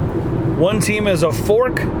One team has a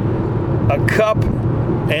fork, a cup,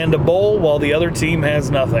 and a bowl, while the other team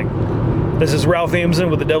has nothing. This is Ralph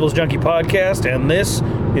Ameson with the Devil's Junkie Podcast, and this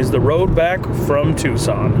is the road back from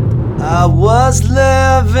Tucson. I was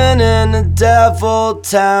living in a devil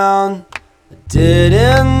town. I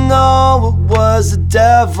didn't know it was a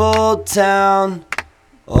devil town.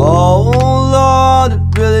 Oh Lord,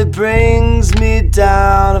 it really brings me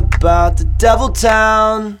down about the devil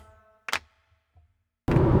town.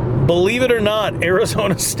 Believe it or not,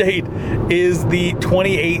 Arizona State is the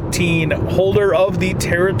 2018 holder of the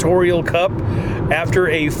Territorial Cup after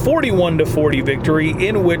a 41-40 victory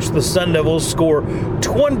in which the Sun Devils score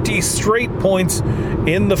 20 straight points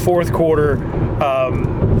in the fourth quarter.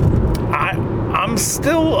 I'm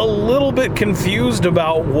still a little bit confused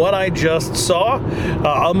about what I just saw.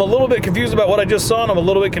 I'm a little bit confused about what I just saw, and I'm a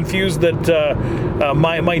little bit confused that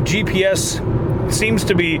my GPS seems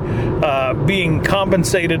to be being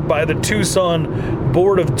compensated by the Tucson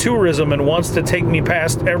Board of Tourism and wants to take me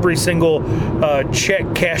past every single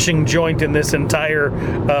check cashing joint in this entire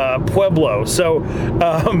pueblo. So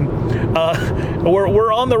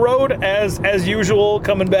we're on the road as usual,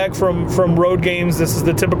 coming back from road games. This is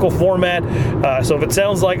the typical format. So if it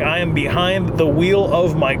sounds like I am behind the wheel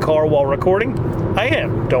of my car while recording, I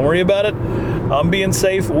am. Don't worry about it. I'm being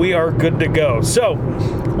safe. We are good to go. So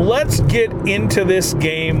let's get into this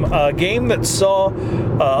game. A game that saw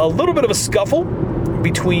a little bit of a scuffle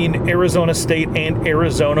between Arizona State and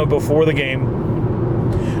Arizona before the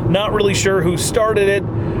game. Not really sure who started it.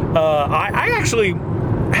 I actually,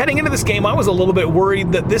 heading into this game, I was a little bit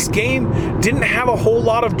worried that this game didn't have a whole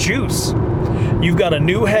lot of juice. You've got a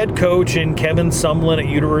new head coach in Kevin Sumlin at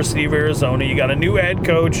University of Arizona. You got a new head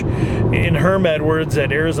coach in Herm Edwards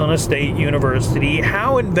at Arizona State University.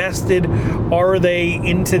 How invested are they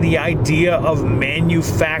into the idea of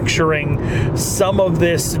manufacturing some of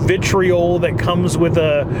this vitriol that comes with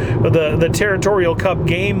the Territorial Cup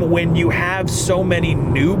game when you have so many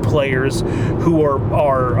new players who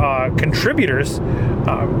are contributors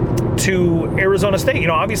to Arizona State? You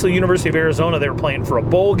know, obviously University of Arizona, they're playing for a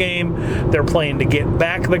bowl game. They're playing to get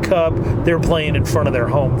back the cup. They're playing in front of their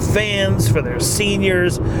home fans, for their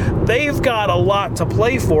seniors. They've got a lot to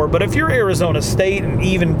play for, but if you're Arizona State and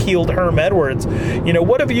even-keeled Herm Edwards, you know,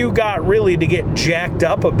 what have you got really to get jacked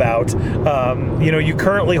up about? You know, you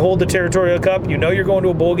currently hold the Territorial Cup. You know you're going to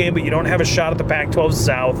a bowl game, but you don't have a shot at the Pac-12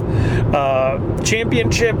 South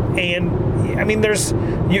championship, and I mean,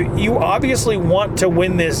 you obviously want to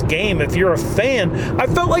win this game. If you're a fan, I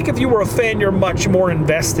felt like if you were a fan, you're much more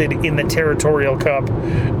invested in the Territorial Cup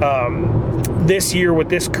this year with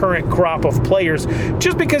this current crop of players,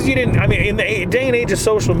 just because you didn't. I mean, in the day and age of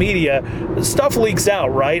social media, stuff leaks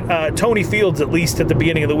out, right? Tony Fields, at least at the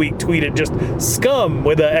beginning of the week, tweeted just "scum"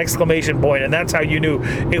 with an exclamation point, and that's how you knew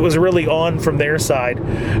it was really on from their side.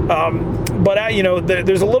 But you know,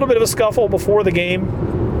 there's a little bit of a scuffle before the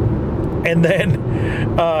game. And then,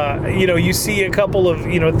 you know, you see a couple of,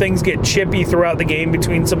 you know, things get chippy throughout the game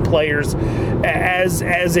between some players,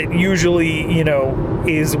 as it usually, you know,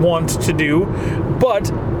 is wont to do.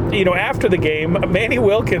 But, you know, after the game, Manny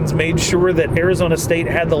Wilkins made sure that Arizona State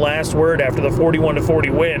had the last word after the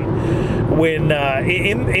 41-40 win. When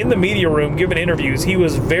in the media room, giving interviews, he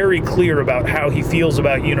was very clear about how he feels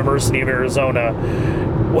about University of Arizona.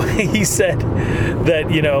 He said that,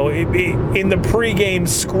 you know, in the pregame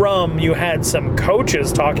scrum, you had some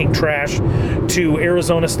coaches talking trash to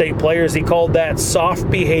Arizona State players. He called that soft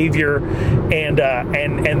behavior and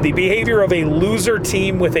the behavior of a loser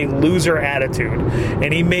team with a loser attitude.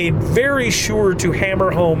 And he made very sure to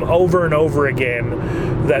hammer home over and over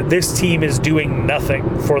again that this team is doing nothing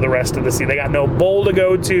for the rest of the season. They got no bowl to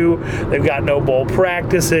go to. They've got no bowl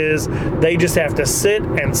practices. They just have to sit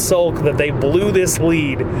and sulk that they blew this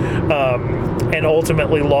lead and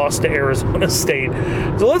ultimately lost to Arizona State.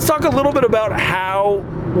 So let's talk a little bit about how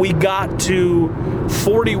we got to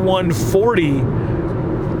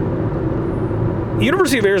 41-40.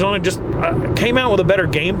 University of Arizona just came out with a better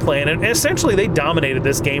game plan, and essentially they dominated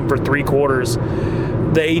this game for three quarters.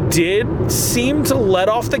 They did seem to let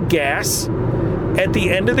off the gas at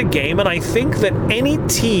the end of the game, and I think that any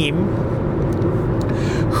team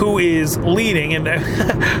who is leading, and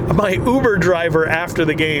my Uber driver after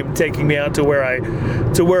the game taking me out to where I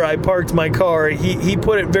parked my car, he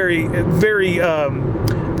put it very, very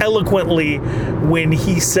eloquently when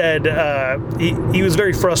he said he was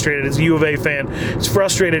very frustrated as a U of A fan. He's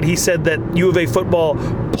frustrated. He said that U of A football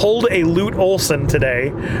pulled a Lute Olson today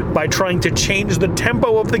by trying to change the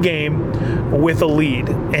tempo of the game with a lead.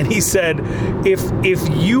 And he said,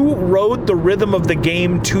 if you rode the rhythm of the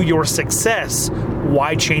game to your success,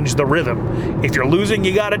 why change the rhythm? If you're losing,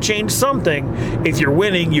 you got to change something. If you're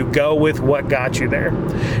winning, you go with what got you there.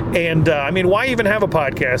 And I mean, why even have a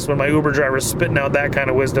podcast when my Uber driver's spitting out that kind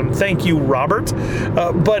of wisdom? Thank you, Robert.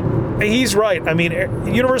 But he's right. I mean,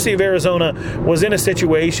 University of Arizona was in a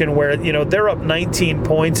situation where, you know, they're up 19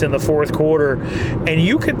 points in the fourth quarter, and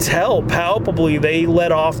you could tell palpably they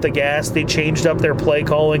let off the gas. They changed up their play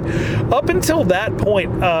calling. Up until that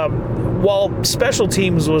point, while special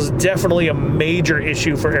teams was definitely a major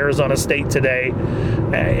issue for Arizona State today,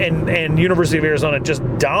 and University of Arizona just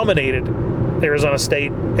dominated Arizona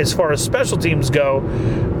State as far as special teams go,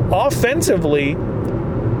 offensively,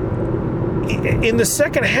 in the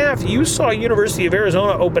second half, you saw University of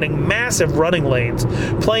Arizona opening massive running lanes,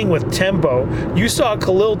 playing with tempo. You saw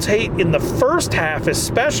Khalil Tate in the first half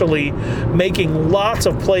especially making lots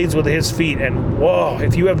of plays with his feet. And whoa,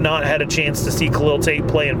 if you have not had a chance to see Khalil Tate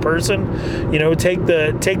play in person, you know, take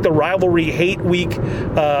the rivalry hate week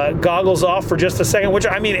goggles off for just a second, which,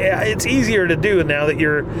 I mean, it's easier to do now that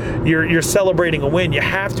you're celebrating a win. You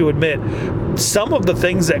have to admit, some of the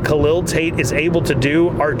things that Khalil Tate is able to do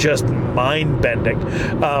are just mind-bending.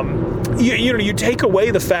 You take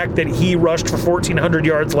away the fact that he rushed for 1,400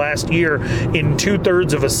 yards last year in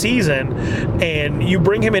 2/3 of a season, and you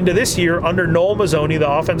bring him into this year under Noel Mazzoni,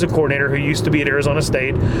 the offensive coordinator who used to be at Arizona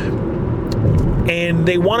State, and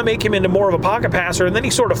they want to make him into more of a pocket passer, and then he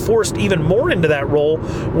sort of forced even more into that role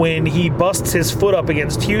when he busts his foot up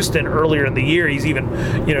against Houston earlier in the year. He's even,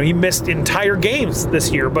 you know, he missed entire games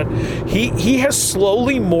this year, but he has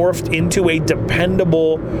slowly morphed into a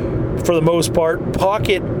dependable, for the most part,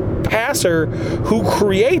 pocket passer who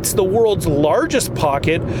creates the world's largest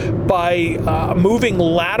pocket by moving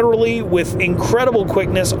laterally with incredible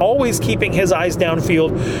quickness, always keeping his eyes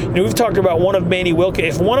downfield. You know, we've talked about one of Manny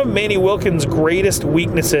Wilkins. If one of Manny Wilkins' greatest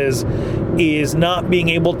weaknesses is not being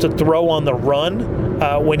able to throw on the run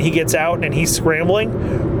when he gets out and he's scrambling,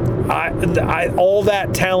 all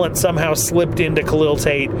that talent somehow slipped into Khalil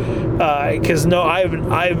Tate, because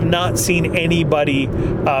I've not seen anybody,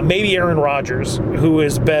 maybe Aaron Rodgers, who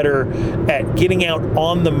is better at getting out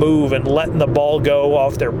on the move and letting the ball go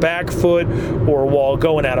off their back foot or while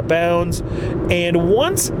going out of bounds. And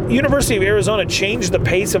once University of Arizona changed the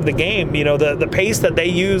pace of the game, you know, the pace that they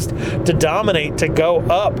used to dominate, to go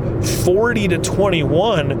up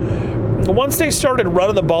 40-21, once they started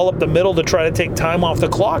running the ball up the middle to try to take time off the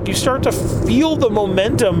clock, you start to feel the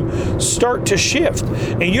momentum start to shift.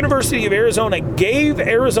 And University of Arizona gave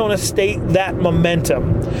Arizona State that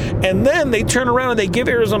momentum. And then they turn around and they give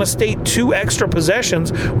Arizona State 2 extra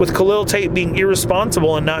possessions, with Khalil Tate being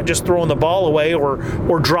irresponsible and not just throwing the ball away or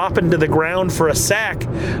dropping to the ground for a sack.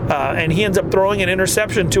 And he ends up throwing an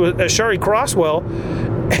interception to Ashari Crosswell.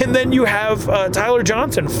 And then you have Tyler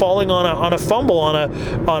Johnson falling on a fumble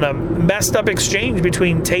on a messed up exchange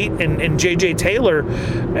between Tate and J.J. Taylor.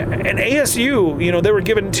 And ASU, you know, they were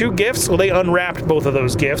given 2 gifts. Well, they unwrapped both of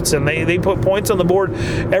those gifts, and they put points on the board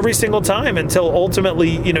every single time until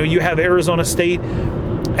ultimately, you know, you have Arizona State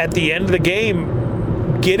at the end of the game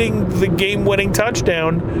getting the game-winning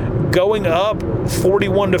touchdown, going up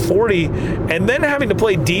 41-40, and then having to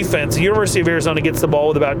play defense. The University of Arizona gets the ball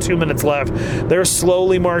with about 2 minutes left. They're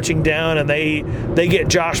slowly marching down, and they get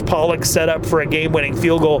Josh Pollock set up for a game-winning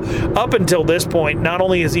field goal. Up until this point, not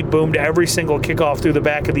only has he boomed every single kickoff through the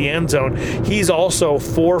back of the end zone, he's also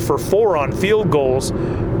 4 for 4 on field goals,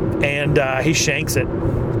 and he shanks it.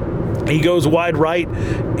 He goes wide right,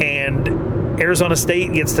 and Arizona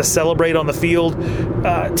State gets to celebrate on the field,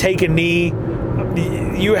 take a knee.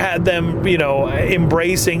 You had them, you know,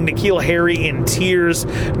 embracing N'Keal Harry in tears,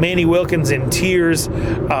 Manny Wilkins in tears,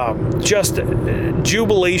 just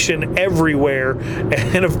jubilation everywhere.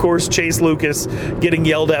 And, of course, Chase Lucas getting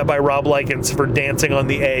yelled at by Rob Likens for dancing on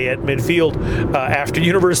the A at midfield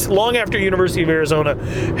long after University of Arizona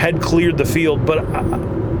had cleared the field. But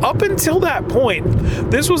up until that point,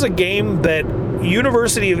 this was a game that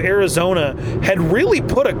University of Arizona had really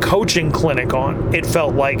put a coaching clinic on, it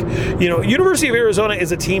felt like. You know, University of Arizona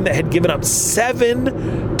is a team that had given up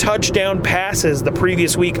 7 touchdown passes the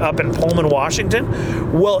previous week up in Pullman, Washington.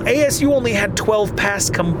 Well, ASU only had 12 pass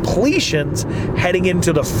completions heading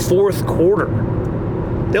into the fourth quarter.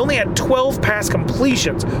 They only had 12 pass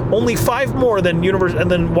completions, only 5 more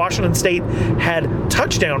than Washington State had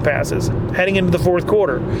touchdown passes heading into the fourth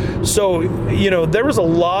quarter. So, there was a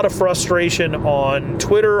lot of frustration on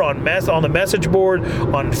Twitter, on the message board,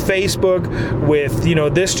 on Facebook, with,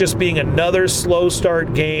 this just being another slow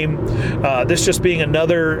start game, this just being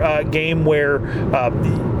another game where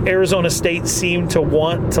Arizona State seemed to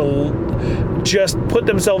want to just put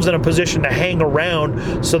themselves in a position to hang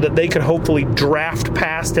around so that they could hopefully draft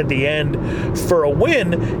past at the end for a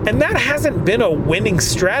win. And that hasn't been a winning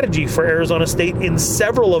strategy for Arizona State in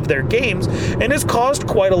several of their games, and has caused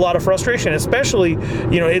quite a lot of frustration, especially,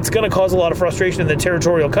 it's going to cause a lot of frustration in the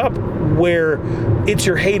Territorial Cup, where it's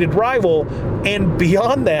your hated rival, and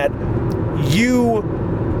beyond that, you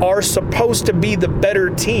are supposed to be the better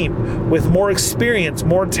team with more experience,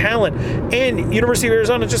 more talent, and University of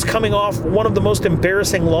Arizona just coming off one of the most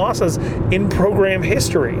embarrassing losses in program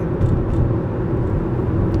history.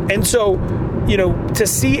 And so, to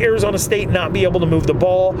see Arizona State not be able to move the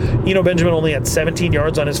ball, Benjamin only had 17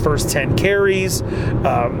 yards on his first 10 carries.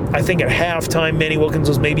 I think at halftime, Manny Wilkins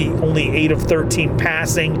was maybe only 8 of 13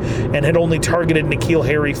 passing and had only targeted N'Keal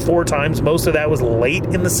Harry 4 times. Most of that was late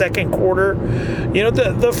in the second quarter.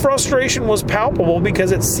 The frustration was palpable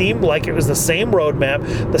because it seemed like it was the same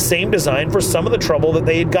roadmap, the same design for some of the trouble that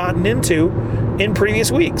they had gotten into in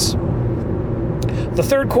previous weeks. The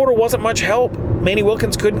third quarter wasn't much help. Manny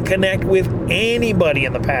Wilkins couldn't connect with anybody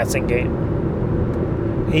in the passing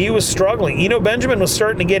game. He was struggling. Benjamin was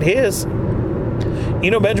starting to get his.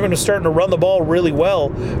 Benjamin was starting to run the ball really well,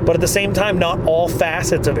 but at the same time, not all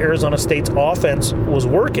facets of Arizona State's offense was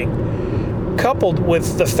working. Coupled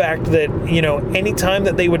with the fact that, anytime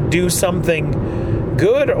that they would do something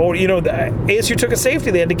good, or, ASU took a safety,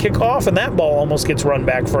 they had to kick off, and that ball almost gets run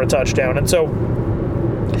back for a touchdown. And so,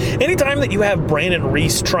 anytime that you have Brandon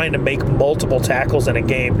Reese trying to make multiple tackles in a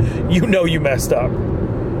game, you messed up.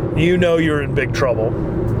 You're in big trouble.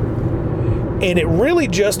 And it really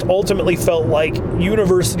just ultimately felt like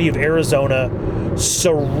University of Arizona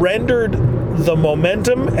surrendered the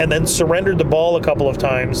momentum and then surrendered the ball a couple of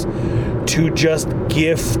times to just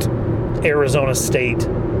gift Arizona State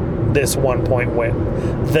this 1-point win.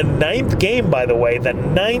 The 9th game, by the way, the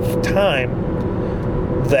 9th time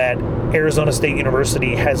that Arizona State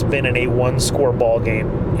University has been in a 1-score ball game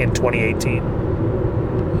in 2018,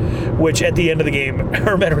 which at the end of the game,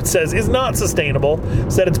 Herm Edwards says is not sustainable,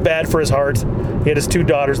 said it's bad for his heart. He had his 2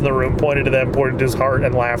 daughters in the room, pointed to them, pointed to his heart,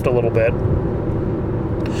 and laughed a little bit.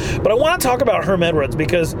 But I want to talk about Herm Edwards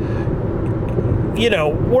because,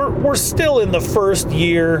 we're still in the first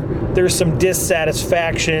year. There's some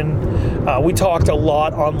dissatisfaction. We talked a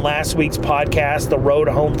lot on last week's podcast, the road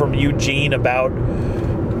home from Eugene, about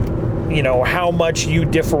how much you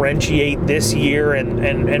differentiate this year and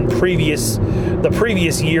the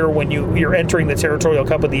previous year when you're entering the Territorial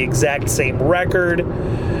Cup with the exact same record.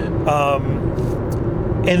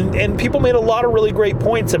 And people made a lot of really great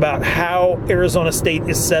points about how Arizona State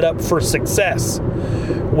is set up for success.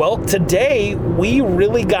 Well, today we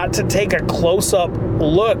really got to take a close-up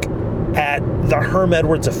look at the Herm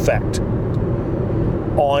Edwards effect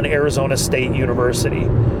on Arizona State University.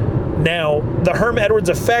 Now, the Herm Edwards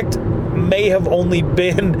effect may have only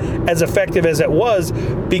been as effective as it was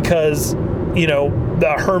because,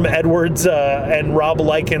 the Herm Edwards and Rob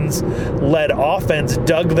Likens led offense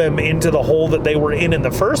dug them into the hole that they were in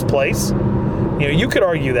the first place. You could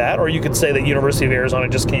argue that, or you could say that University of Arizona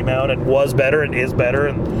just came out and was better and is better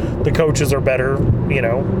and the coaches are better.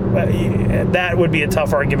 That would be a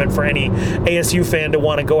tough argument for any ASU fan to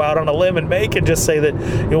want to go out on a limb and make and just say that,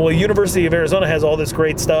 University of Arizona has all this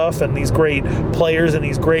great stuff and these great players and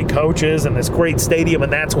these great coaches and this great stadium,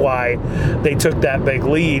 and that's why they took that big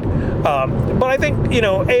lead. But I think,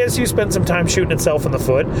 ASU spent some time shooting itself in the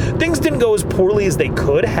foot. Things didn't go as poorly as they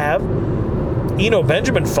could have.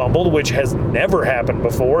 Benjamin fumbled, which has never happened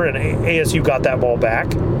before, and ASU got that ball back.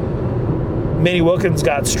 Manny Wilkins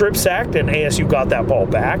got strip sacked, and ASU got that ball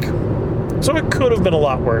back. So it could have been a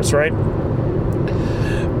lot worse, right?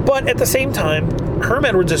 But at the same time, Herm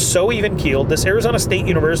Edwards is so even-keeled. This Arizona State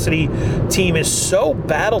University team is so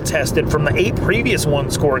battle-tested from the 8 previous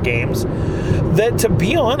 1-score games that, to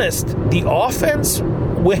be honest, the offense,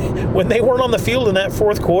 when they weren't on the field in that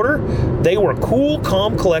fourth quarter, they were cool,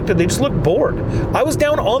 calm, collected. They just looked bored. I was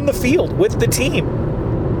down on the field with the team.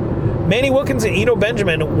 Manny Wilkins and Eno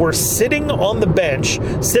Benjamin were sitting on the bench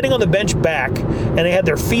back, and they had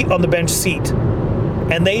their feet on the bench seat.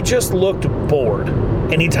 And they just looked bored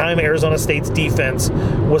anytime Arizona State's defense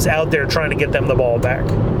was out there trying to get them the ball back.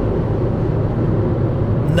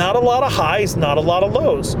 Not a lot of highs, not a lot of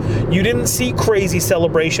lows. You didn't see crazy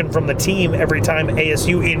celebration from the team every time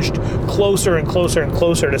ASU inched closer and closer and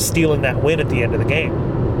closer to stealing that win at the end of the game.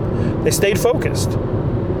 They stayed focused.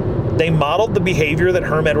 They modeled the behavior that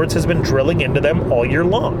Herm Edwards has been drilling into them all year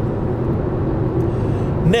long.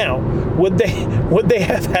 Now, would they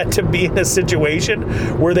have had to be in a situation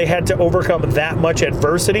where they had to overcome that much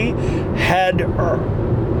adversity had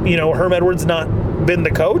Herm Edwards not been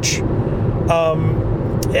the coach?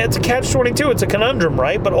 It's a catch-22. It's a conundrum,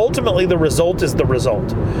 right? But ultimately, the result is the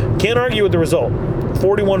result. Can't argue with the result.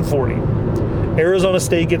 41-40. Arizona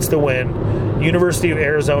State gets the win. University of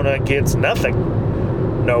Arizona gets nothing.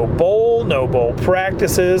 No bowl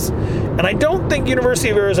practices. And I don't think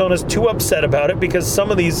University of Arizona is too upset about it because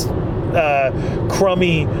some of these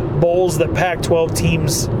crummy bowls that Pac-12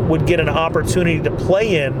 teams would get an opportunity to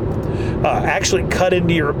play in actually cut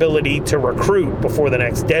into your ability to recruit before the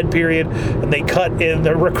next dead period, and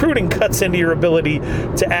the recruiting cuts into your ability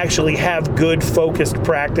to actually have good focused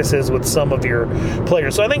practices with some of your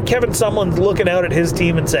players. So I think Kevin Sumlin's looking out at his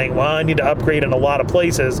team and saying, well, I need to upgrade in a lot of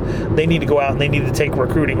places. They need to go out and they need to take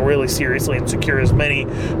recruiting really seriously and secure as many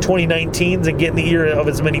 2019s and get in the ear of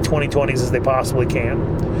as many 2020s as they possibly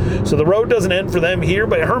can. So the road doesn't end for them here,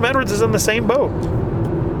 but Herm Edwards is in the same boat.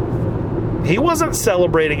 He wasn't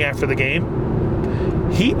celebrating after the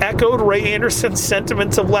game. He echoed Ray Anderson's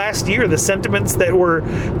sentiments of last year, the sentiments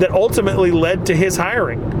that ultimately led to his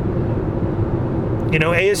hiring.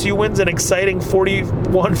 ASU wins an exciting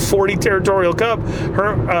 41-40 Territorial Cup,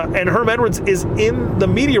 and Herm Edwards is in the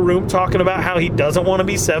media room talking about how he doesn't want to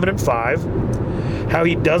be 7-5, how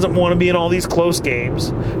he doesn't want to be in all these close games,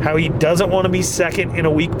 how he doesn't want to be second in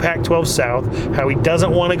a weak Pac-12 South, how he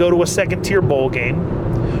doesn't want to go to a second-tier bowl game.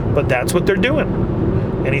 But that's what they're doing.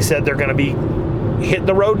 And he said they're going to be hitting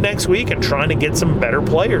the road next week and trying to get some better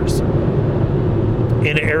players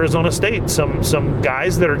in Arizona State. Some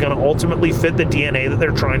guys that are going to ultimately fit the DNA that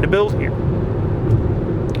they're trying to build here.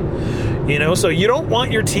 So you don't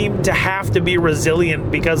want your team to have to be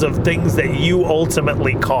resilient because of things that you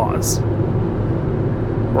ultimately cause.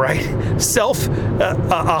 Right?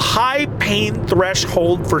 A high pain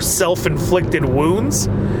threshold for self-inflicted wounds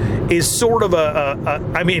is sort of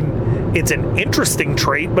it's an interesting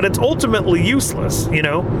trait, but it's ultimately useless,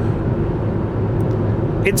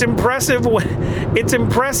 It's impressive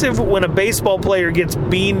when a baseball player gets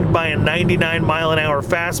beamed by a 99-mile-an-hour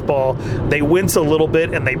fastball, they wince a little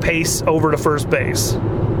bit and they pace over to first base.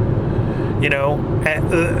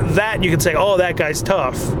 That you can say, oh, that guy's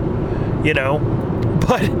tough,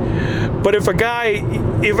 But if a guy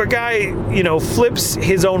flips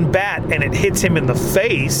his own bat and it hits him in the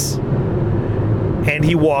face and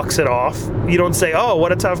he walks it off, you don't say, oh,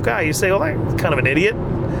 what a tough guy. You say, well, that's kind of an idiot.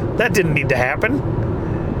 That didn't need to happen.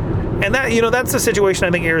 And that's the situation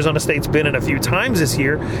I think Arizona State's been in a few times this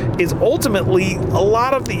year, is ultimately a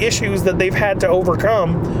lot of the issues that they've had to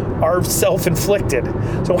overcome are self-inflicted.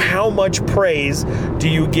 So how much praise do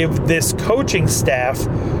you give this coaching staff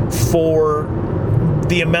for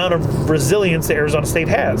the amount of resilience that Arizona State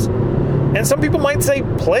has? And some people might say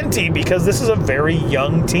plenty, because this is a very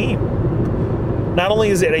young team. Not only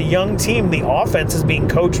is it a young team, the offense is being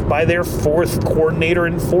coached by their fourth coordinator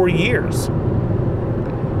in 4 years.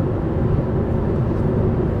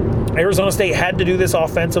 Arizona State had to do this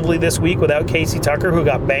offensively this week without Casey Tucker, who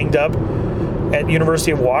got banged up at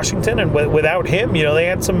University of Washington, and without him, they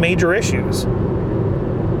had some major issues.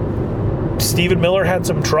 Stephen Miller had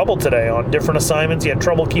some trouble today on different assignments. He had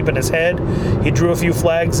trouble keeping his head. He drew a few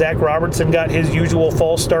flags. Zach Robertson got his usual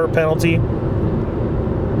false start penalty.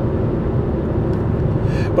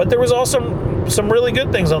 But there was also some really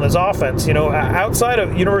good things on this offense. Outside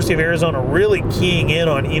of University of Arizona really keying in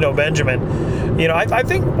on Eno Benjamin, I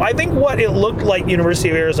think what it looked like University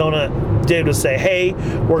of Arizona did was say, hey,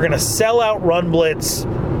 we're going to sell out run blitz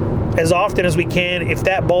as often as we can. If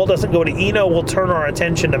that ball doesn't go to Eno, we'll turn our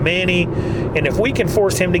attention to Manny. And if we can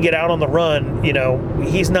force him to get out on the run,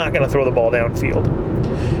 he's not going to throw the ball downfield.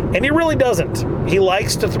 And he really doesn't. He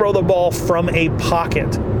likes to throw the ball from a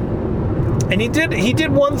pocket. And he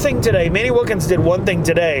did one thing today. Manny Wilkins did one thing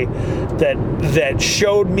today that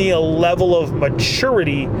showed me a level of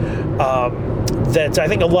maturity that I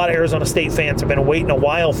think a lot of Arizona State fans have been waiting a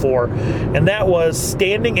while for, and that was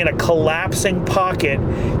standing in a collapsing pocket.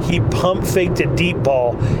 He pump faked a deep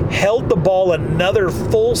ball, held the ball another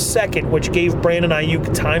full second, which gave Brandon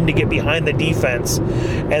Ayuk time to get behind the defense,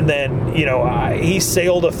 and then he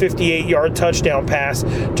sailed a 58-yard touchdown pass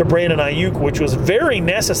to Brandon Ayuk, which was very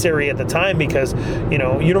necessary at the time because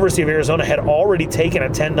University of Arizona had already taken a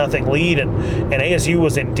 10-0 lead, and ASU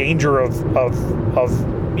was in danger of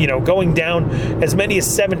going down as many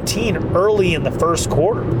as 17 early in the first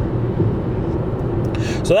quarter.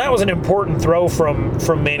 So that was an important throw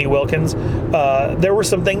from Manny Wilkins. There were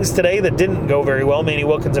some things today that didn't go very well. Manny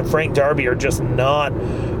Wilkins and Frank Darby are just not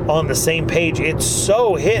on the same page. It's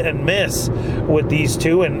so hit and miss with these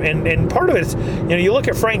two, and part of it is, you look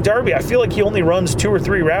at Frank Darby, I feel like he only runs 2 or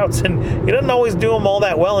 3 routes, and he doesn't always do them all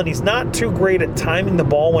that well, and he's not too great at timing the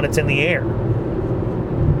ball when it's in the air.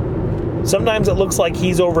 Sometimes it looks like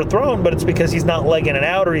he's overthrown, but it's because he's not legging it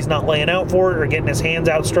out, or he's not laying out for it, or getting his hands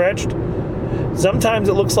outstretched. Sometimes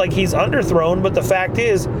it looks like he's underthrown, but the fact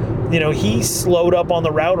is, he slowed up on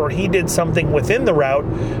the route, or he did something within the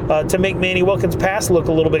route to make Manny Wilkins' pass look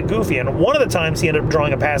a little bit goofy. And one of the times he ended up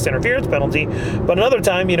drawing a pass interference penalty, but another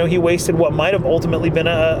time, he wasted what might have ultimately been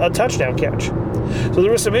a touchdown catch. So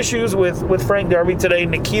there were some issues with Frank Darby today.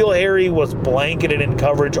 N'Keal Harry was blanketed in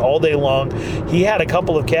coverage all day long. He had a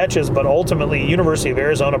couple of catches, but ultimately University of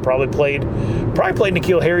Arizona probably played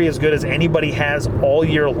N'Keal Harry as good as anybody has all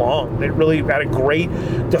year long. They really had a great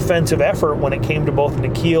defensive effort when it came to both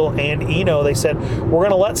N'Keal and Eno. They said, we're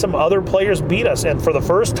going to let some other players beat us. And for the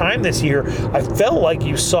first time this year, I felt like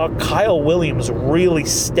you saw Kyle Williams really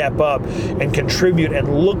step up and contribute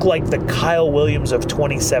and look like the Kyle Williams of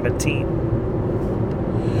 2017.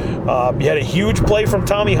 You had a huge play from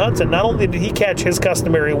Tommy Hudson. Not only did he catch his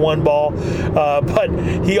customary one ball, but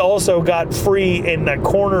he also got free in the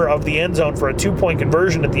corner of the end zone for a 2-point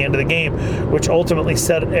conversion at the end of the game, which ultimately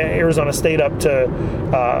set Arizona State up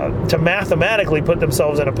to mathematically put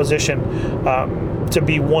themselves in a position to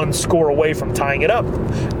be one score away from tying it up.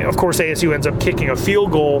 Of course, ASU ends up kicking a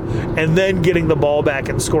field goal and then getting the ball back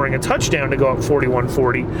and scoring a touchdown to go up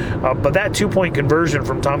 41-40. But that 2-point conversion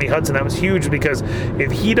from Tommy Hudson, that was huge, because if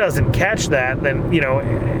he doesn't catch that, then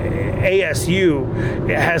ASU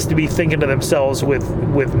has to be thinking to themselves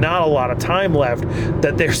with not a lot of time left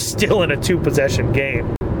that they're still in a 2-possession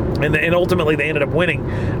game. And ultimately they ended up winning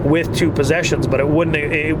with 2 possessions, but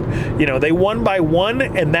they won by 1,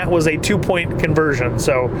 and that was a 2-point conversion.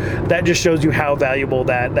 So that just shows you how valuable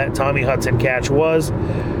that Tommy Hudson catch was.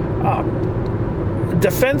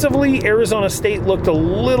 Defensively, Arizona State looked a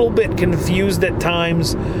little bit confused at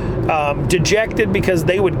times, dejected because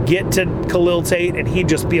they would get to Khalil Tate and he'd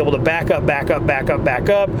just be able to back up,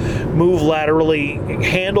 move laterally,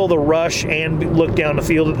 handle the rush, and look down the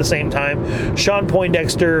field at the same time. Sean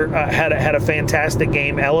Poindexter had a fantastic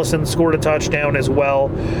game. Ellison scored a touchdown as well.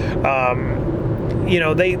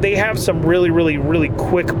 They have some really, really, really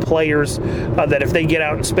quick players that if they get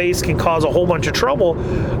out in space can cause a whole bunch of trouble.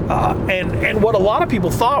 And what a lot of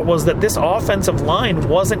people thought was that this offensive line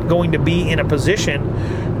wasn't going to be in a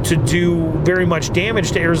position to do very much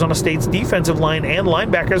damage to Arizona State's defensive line and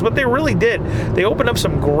linebackers, but they really did. They opened up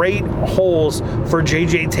some great holes for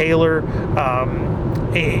J.J. Taylor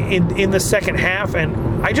in the second half,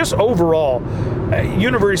 and I just overall,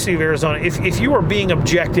 University of Arizona, if you are being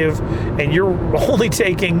objective and you're only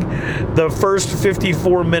taking the first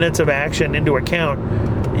 54 minutes of action into account,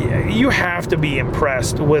 you have to be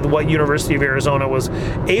impressed with what University of Arizona was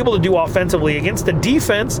able to do offensively against a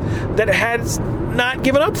defense that has not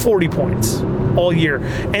given up 40 points all year.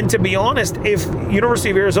 And to be honest, if University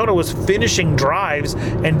of Arizona was finishing drives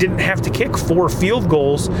and didn't have to kick 4 field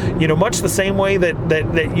goals, much the same way that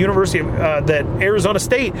Arizona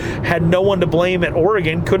State had no one to blame at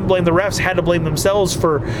Oregon, couldn't blame the refs, had to blame themselves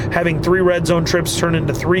for having 3 red zone trips turn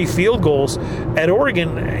into 3 field goals at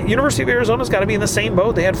Oregon. University of Arizona's got to be in the same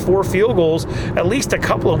boat. They had 4 field goals, at least a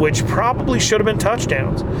couple of which probably should have been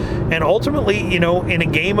touchdowns. And ultimately, in a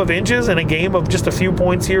game of inches and a game of just a few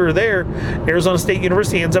points here or there, Arizona State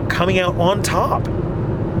University ends up coming out on top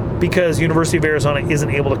because University of Arizona isn't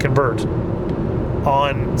able to convert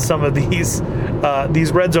on some of these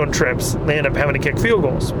red zone trips. They end up having to kick field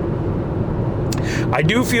goals. I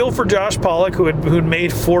do feel for Josh Pollock, who'd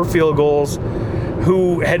made 4 field goals,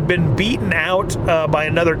 who had been beaten out by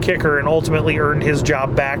another kicker and ultimately earned his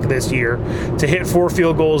job back this year, to hit 4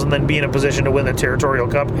 field goals and then be in a position to win the Territorial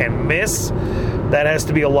Cup and miss. That has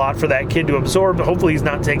to be a lot for that kid to absorb. Hopefully he's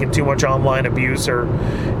not taking too much online abuse or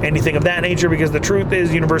anything of that nature, because the truth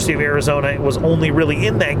is University of Arizona was only really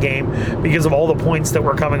in that game because of all the points that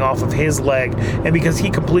were coming off of his leg and because he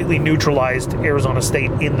completely neutralized Arizona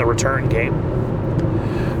State in the return game.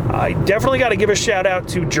 I definitely got to give a shout out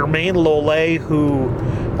to Jermaine Lole, who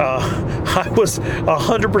I was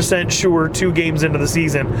 100% sure 2 games into the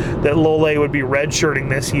season that Lole would be redshirting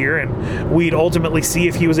this year, and we'd ultimately see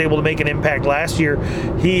if he was able to make an impact last year.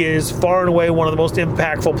 He is far and away one of the most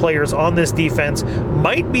impactful players on this defense.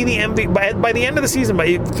 Might be the MVP by the end of the season,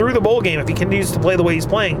 through the bowl game, if he continues to play the way he's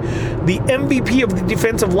playing. The MVP of the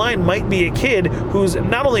defensive line might be a kid who's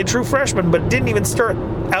not only a true freshman, but didn't even start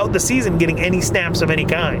out the season getting any snaps of any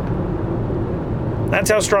kind. That's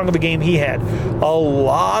how strong of a game he had. A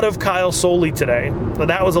lot of Kyle Soley today.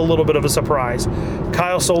 That was a little bit of a surprise.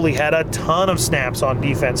 Kyle Soley had a ton of snaps on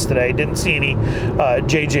defense today. Didn't see any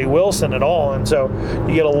J.J. Wilson at all. And so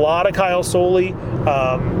you get a lot of Kyle Soley.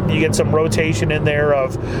 You get some rotation in there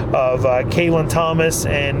of Kalen Thomas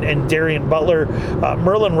and Darian Butler.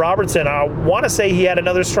 Merlin Robertson, I want to say he had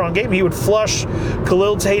another strong game. He would flush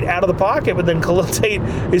Khalil Tate out of the pocket, but then Khalil Tate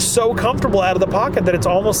is so comfortable out of the pocket that it's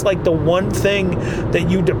almost like the one thing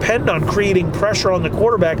that you depend on creating pressure on the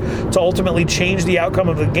quarterback to ultimately change the outcome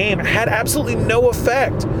of the game had absolutely no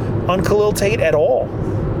effect on Khalil Tate at all.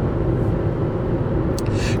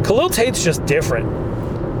 Khalil Tate's just different.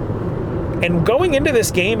 And going into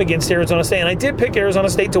this game against Arizona State, and I did pick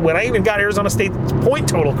Arizona State to win. I even got Arizona State's point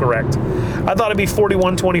total correct. I thought it'd be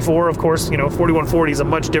 41-24. Of course, 41-40 is a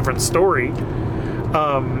much different story.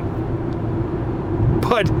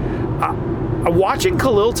 But watching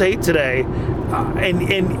Khalil Tate today,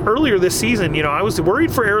 and earlier this season, I was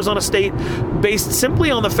worried for Arizona State based simply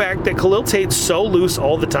on the fact that Khalil Tate's so loose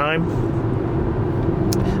all the time.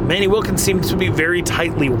 Manny Wilkins seemed to be very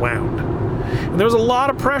tightly wound. And there was a lot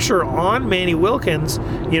of pressure on Manny Wilkins.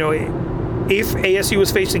 If ASU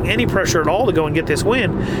was facing any pressure at all to go and get this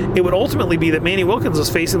win, it would ultimately be that Manny Wilkins was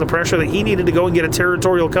facing the pressure that he needed to go and get a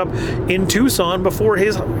Territorial Cup in Tucson before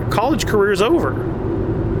his college career is over.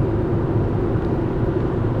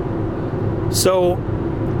 So,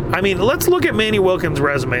 let's look at Manny Wilkins'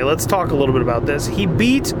 resume. Let's talk a little bit about this. He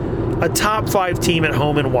beat a top 5 team at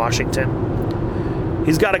home in Washington.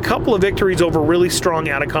 He's got a couple of victories over really strong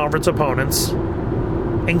out-of-conference opponents,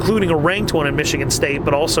 including a ranked one in Michigan State,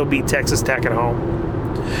 but also beat Texas Tech at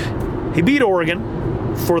home. He beat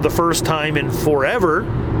Oregon for the first time in forever,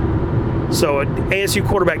 so an ASU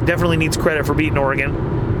quarterback definitely needs credit for beating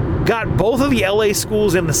Oregon. Got both of the LA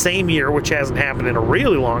schools in the same year, which hasn't happened in a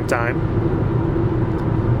really long time.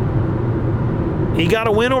 He got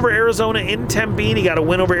a win over Arizona in Tempe. He got a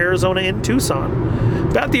win over Arizona in Tucson.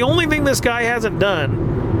 About the only thing this guy hasn't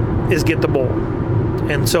done is get the bowl.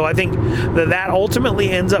 And so I think that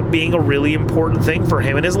ultimately ends up being a really important thing for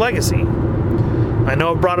him and his legacy. I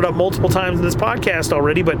know I've brought it up multiple times in this podcast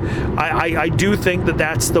already, but I do think that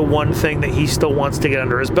that's the one thing that he still wants to get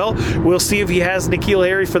under his belt. We'll see if he has N'Keal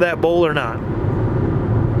Harry for that bowl or not.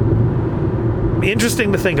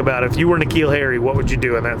 Interesting to think about. If you were N'Keal Harry, what would you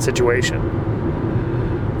do in that situation?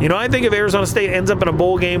 I think if Arizona State ends up in a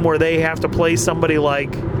bowl game where they have to play somebody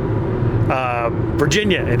like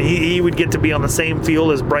Virginia, and he would get to be on the same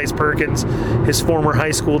field as Bryce Perkins, his former high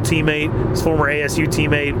school teammate, his former ASU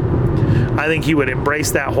teammate, I think he would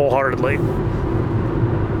embrace that wholeheartedly.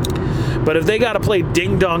 But if they got to play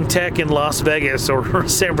Ding Dong Tech in Las Vegas or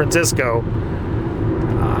San Francisco,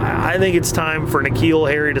 I think it's time for N'Keal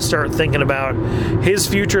Harry to start thinking about his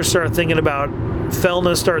future, start thinking about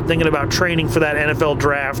Felna, start thinking about training for that NFL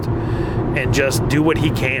draft, and just do what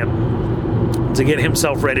he can to get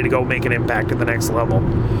himself ready to go make an impact at the next level.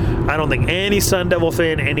 I don't think any Sun Devil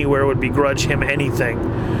fan anywhere would begrudge him anything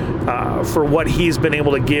for what he's been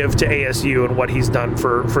able to give to ASU and what he's done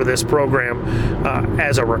for this program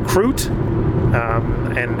as a recruit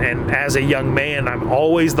and as a young man. I'm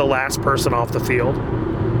always the last person off the field.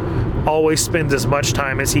 Always spends as much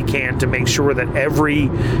time as he can to make sure that every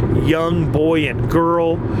young boy and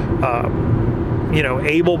girl,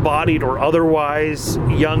 able-bodied or otherwise,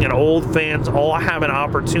 young and old fans, all have an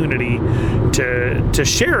opportunity to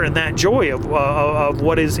share in that joy of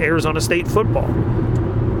what is Arizona State football.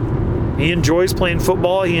 He enjoys playing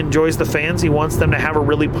football. He enjoys the fans. He wants them to have a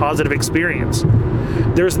really positive experience.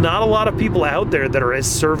 There's not a lot of people out there that are as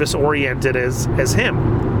service-oriented as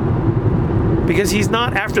him. Because he's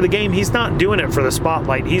not, after the game, he's not doing it for the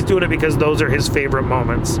spotlight. He's doing it because those are his favorite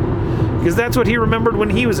moments. Because that's what he remembered when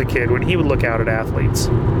he was a kid, when he would look out at athletes.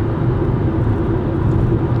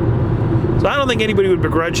 So I don't think anybody would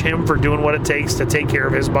begrudge him for doing what it takes to take care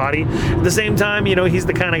of his body. At the same time, he's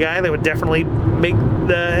the kind of guy that would definitely make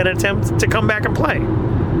an attempt to come back and play.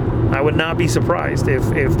 I would not be surprised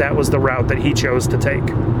if that was the route that he chose to take.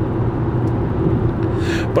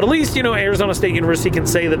 But at least, Arizona State University can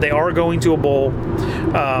say that they are going to a bowl.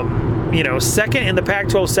 Second in the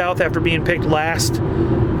Pac-12 South after being picked last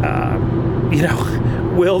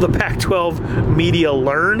Will the Pac-12 media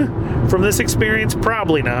learn from this experience?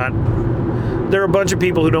 Probably not. There are a bunch of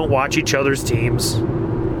people who don't watch each other's teams.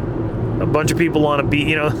 A bunch of people on a beat.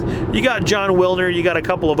 You got John Wilner, you got a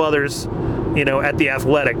couple of others, at The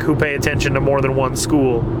Athletic who pay attention to more than one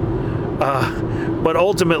school. But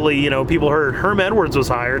ultimately, people heard Herm Edwards was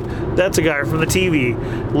hired. That's a guy from the TV.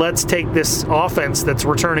 Let's take this offense that's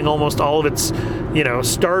returning almost all of its,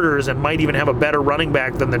 starters and might even have a better running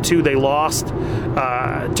back than the two they lost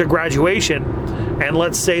to graduation, and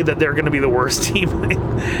let's say that they're going to be the worst team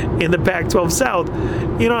in the Pac-12 South.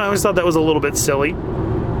 I always thought that was a little bit silly.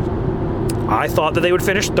 I thought that they would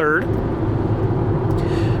finish third.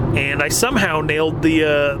 And I somehow nailed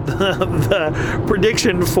the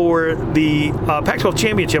prediction for the Pac-12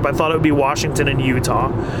 championship. I thought it would be Washington and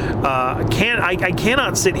Utah. I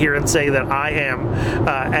cannot sit here and say that I am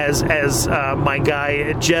as my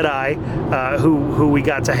guy Jedi, who we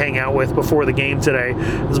got to hang out with before the game today.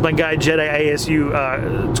 As my guy Jedi ASU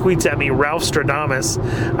tweets at me, Ralph Stradamus.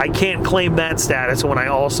 I can't claim that status when I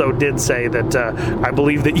also did say that I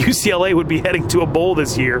believe that UCLA would be heading to a bowl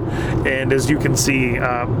this year, and as you can see.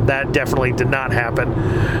 That definitely did not happen.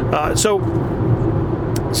 So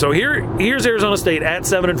here's Arizona State at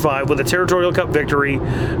 7-5 with a Territorial Cup victory,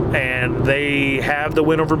 and they have the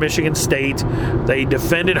win over Michigan State. They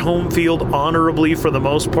defended home field honorably for the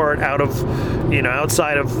most part,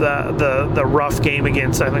 outside of the rough game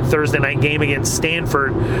against, I think, Thursday night game against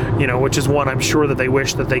Stanford, which is one I'm sure that they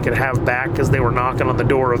wish that they could have back because they were knocking on the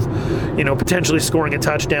door of, potentially scoring a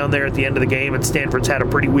touchdown there at the end of the game, and Stanford's had a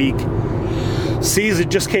pretty weak season.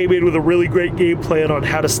 Just came in with a really great game plan on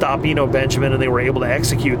how to stop Eno Benjamin, and they were able to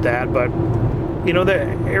execute that. But the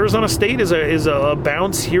Arizona State is a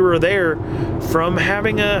bounce here or there from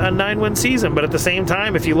having a 9-win season. But at the same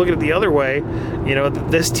time, if you look at it the other way,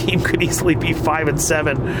 this team could easily be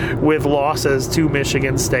 5-7 with losses to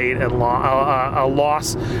Michigan State and a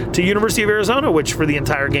loss to University of Arizona, which for the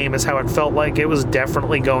entire game is how it felt like it was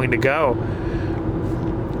definitely going to go.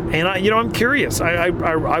 And I'm curious.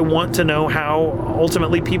 I want to know how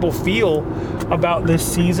ultimately people feel about this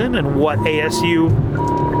season and what ASU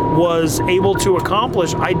was able to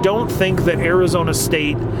accomplish. I don't think that Arizona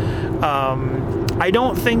State.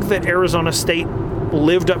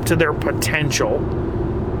 Lived up to their potential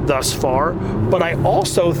thus far. But I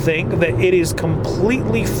also think that it is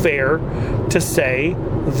completely fair to say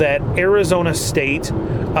that Arizona State.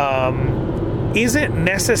 Isn't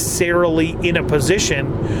necessarily in a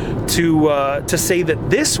position to say that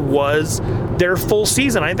this was their full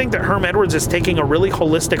season. I think that Herm Edwards is taking a really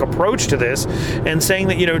holistic approach to this and saying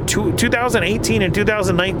that 2018 and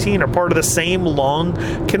 2019 are part of the same long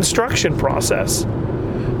construction process.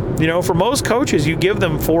 For most coaches, you give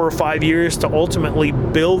them 4 or 5 years to ultimately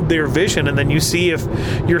build their vision, and then you see if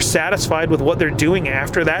you're satisfied with what they're doing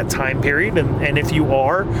after that time period. And if you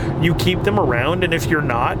are, you keep them around, and if you're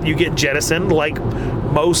not, you get jettisoned like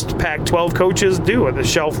most Pac-12 coaches do. The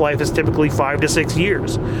shelf life is typically 5 to 6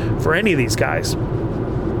 years for any of these guys.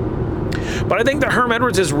 But I think that Herm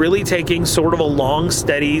Edwards is really taking sort of a long,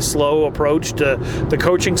 steady, slow approach to the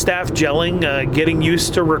coaching staff gelling, getting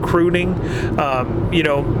used to recruiting,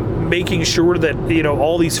 making sure that,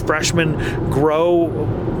 all these freshmen grow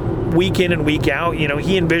week in and week out. He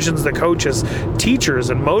envisions the coaches teachers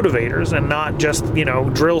and motivators and not just,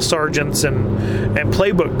 drill sergeants and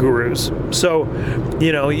playbook gurus. So,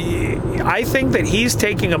 I think that he's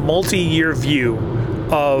taking a multi-year view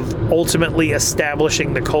of ultimately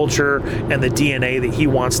establishing the culture and the DNA that he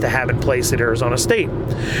wants to have in place at Arizona State.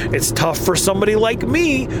 It's tough for somebody like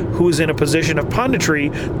me who's in a position of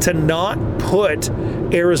punditry to not put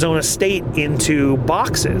Arizona State into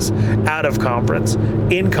boxes, out of conference,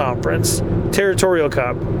 in conference, Territorial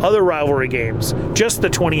Cup, other rivalry games, just the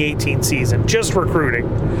 2018 season, just recruiting.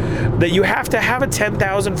 That you have to have a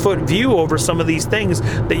 10,000-foot view over some of these things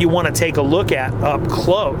that you want to take a look at up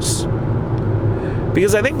close.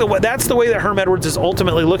 Because I think that's the way that Herm Edwards is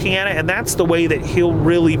ultimately looking at it, and that's the way that he'll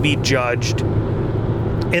really be judged.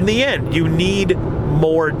 In the end, you need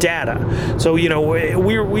more data. So,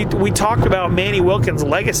 we talked about Manny Wilkins'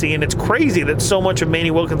 legacy, and it's crazy that so much of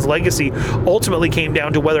Manny Wilkins' legacy ultimately came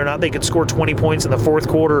down to whether or not they could score 20 points in the fourth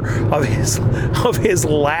quarter of his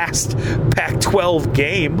last Pac-12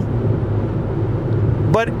 game.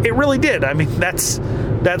 But it really did. I mean, that's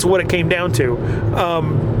what it came down to.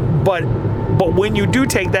 But when you do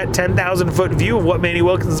take that 10,000-foot view of what Manny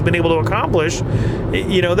Wilkins has been able to accomplish,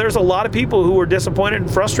 there's a lot of people who are disappointed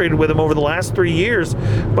and frustrated with him over the last 3 years.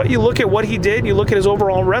 But you look at what he did, you look at his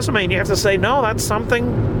overall resume, and you have to say, no, that's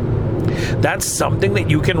something that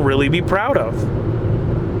you can really be proud of.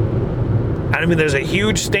 I mean, there's a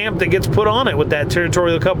huge stamp that gets put on it with that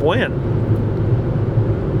Territorial Cup win.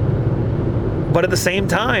 But at the same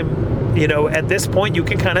time, you know, at this point, you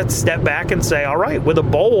can kind of step back and say, all right, with a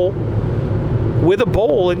bowl,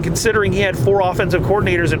 and considering he had 4 offensive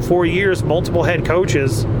coordinators in 4 years, multiple head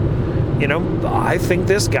coaches, you know, I think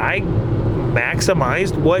this guy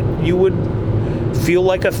maximized what you would feel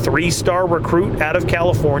like a 3-star recruit out of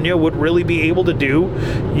California would really be able to do,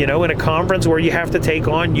 you know, in a conference where you have to take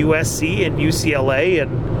on USC and UCLA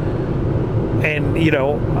and you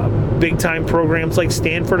know, big-time programs like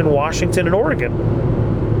Stanford and Washington and Oregon.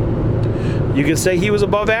 You could say he was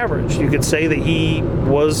above average. You could say that he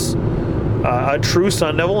was a true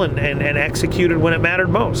Sun Devil and executed when it mattered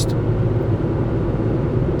most.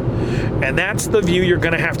 And that's the view you're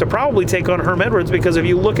going to have to probably take on Herm Edwards, because if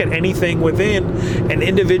you look at anything within an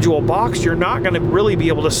individual box, you're not going to really be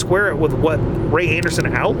able to square it with what Ray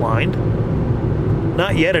Anderson outlined.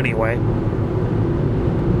 Not yet, anyway.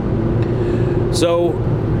 So,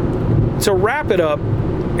 to wrap it up,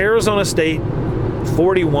 Arizona State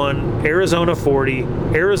 41, Arizona 40,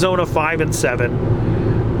 Arizona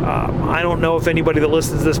 5-7. I don't know if anybody that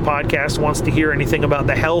listens to this podcast wants to hear anything about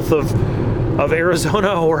the health of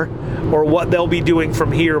Arizona or what they'll be doing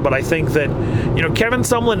from here, but I think that, you know, Kevin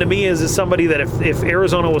Sumlin to me is somebody that if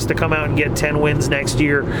Arizona was to come out and get 10 wins next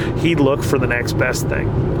year, he'd look for the next best thing.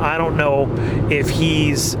 I don't know if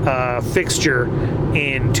he's a fixture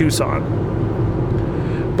in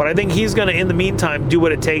Tucson, but I think he's going to, in the meantime, do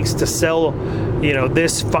what it takes to sell, you know,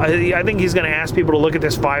 this. I think he's going to ask people to look at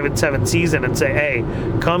this 5-7 season and say, hey,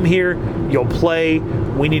 come here, you'll play,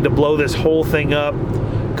 we need to blow this whole thing up.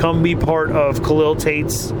 Come be part of Khalil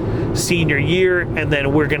Tate's senior year, and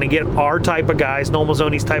then we're going to get our type of guys, Noel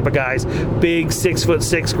Mazzoni's type of guys, big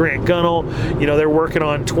 6'6" Grant Gunnell. You know, they're working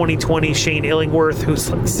on 2020 Shane Illingworth, who's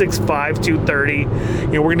like 6'5", 230. You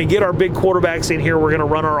know, we're going to get our big quarterbacks in here. We're going to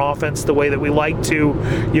run our offense the way that we like to.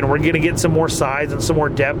 You know, we're going to get some more size and some more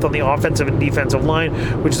depth on the offensive and defensive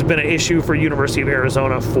line, which has been an issue for University of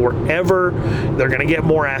Arizona forever. They're going to get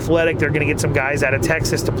more athletic. They're going to get some guys out of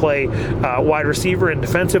Texas to play wide receiver and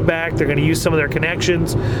defensive back. They're going to use some of their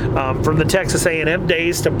connections from the Texas A&M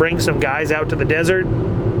days to bring some guys out to the desert.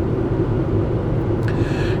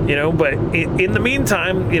 You know, but in the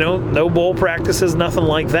meantime, you know, no bowl practices, nothing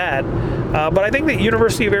like that. But I think that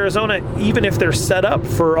University of Arizona, even if they're set up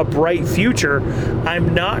for a bright future,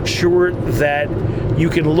 I'm not sure that you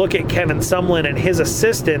can look at Kevin Sumlin and his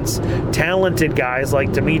assistants, talented guys like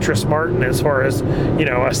Demetris Martin as far as, you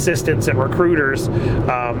know, assistants and recruiters,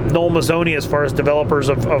 Noel Mazzoni as far as developers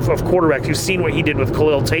of quarterbacks. You've seen what he did with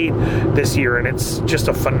Khalil Tate this year, and it's just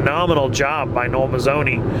a phenomenal job by Noel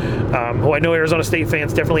Mazzoni, who I know Arizona State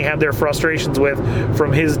fans definitely have their frustrations with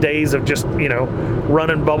from his days of just, you know,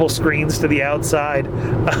 running bubble screens to the outside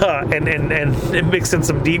and mixing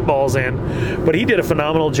some deep balls in. But he did a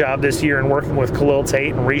phenomenal job this year in working with Khalil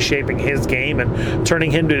Tate and reshaping his game and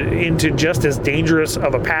turning him into just as dangerous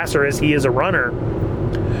of a passer as he is a runner.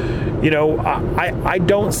 You know, I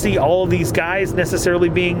don't see all of these guys necessarily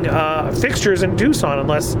being fixtures in Tucson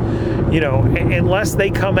unless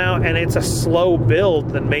they come out and it's a slow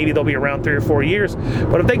build, then maybe they'll be around 3 or 4 years.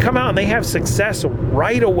 But if they come out and they have success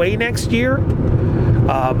right away next year,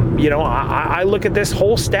 you know, I look at this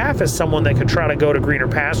whole staff as someone that could try to go to greener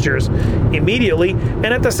pastures immediately. And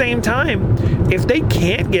at the same time, if they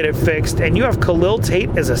can't get it fixed and you have Khalil Tate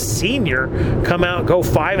as a senior come out, go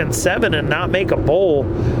 5-7 and not make a bowl,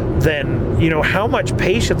 then, you know, how much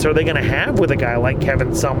patience are they going to have with a guy like Kevin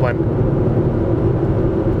Sumlin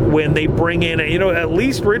when they bring in, you know, at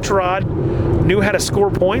least Rich Rod knew how to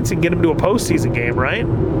score points and get him to a postseason game, right?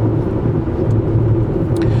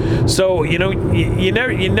 So, you know, you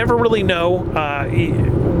never really know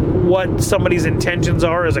what somebody's intentions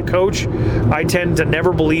are as a coach. I tend to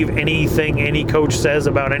never believe anything any coach says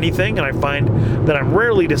about anything, and I find that I'm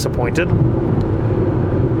rarely disappointed.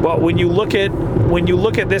 But when you look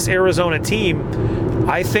at this Arizona team,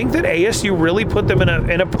 I think that ASU really put them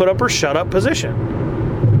in a put up or shut up position.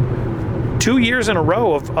 2 years in a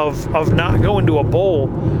row of not going to a bowl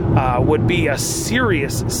would be a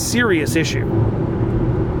serious issue.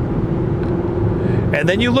 And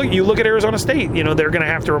then you look at Arizona State. You know, they're going to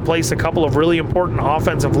have to replace a couple of really important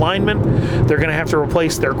offensive linemen. They're going to have to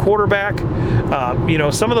replace their quarterback. You know,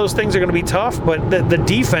 some of those things are going to be tough, but the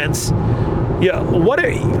defense, yeah.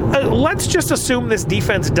 Let's just assume this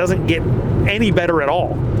defense doesn't get any better at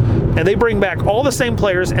all, and they bring back all the same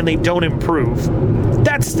players and they don't improve.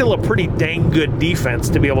 That's still a pretty dang good defense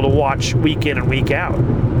to be able to watch week in and week out.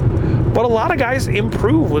 But a lot of guys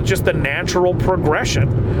improve with just the natural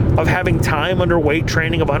progression of having time under weight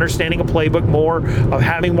training, of understanding a playbook more, of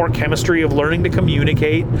having more chemistry, of learning to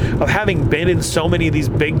communicate, of having been in so many of these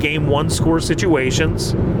big game one-score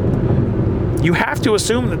situations. You have to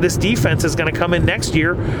assume that this defense is going to come in next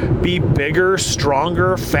year, be bigger,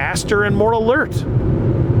 stronger, faster, and more alert.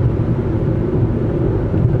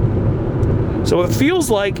 So it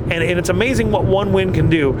feels like, and it's amazing what one win can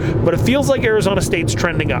do, but it feels like Arizona State's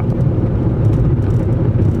trending up.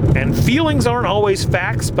 And feelings aren't always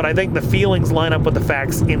facts, but I think the feelings line up with the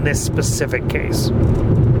facts in this specific case.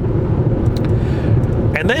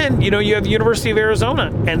 And then, you have the University of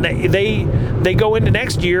Arizona, and they go into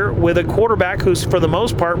next year with a quarterback who's, for the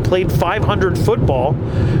most part, played 500 football.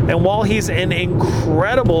 And while he's an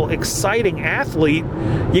incredible, exciting athlete,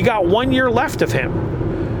 you got 1 year left of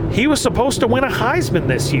him. He was supposed to win a Heisman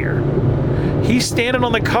this year. He's standing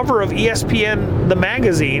on the cover of ESPN, the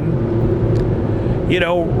magazine,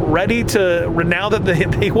 ready to, now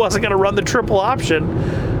that he wasn't going to run the triple option,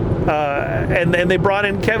 and they brought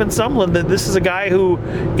in Kevin Sumlin, that this is a guy who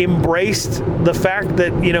embraced the fact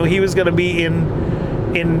that, he was going to be in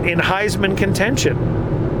Heisman contention.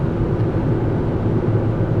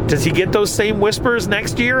 Does he get those same whispers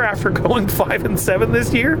next year after going 5-7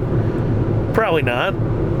 this year? Probably not.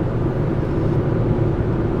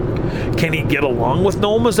 Can he get along with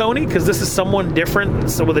Noel Mazzoni? Because this is someone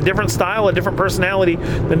different, so with a different style, a different personality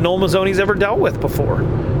than Noel Mazzoni's ever dealt with before.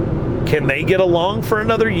 Can they get along for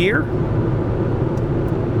another year?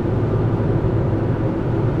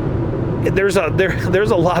 There's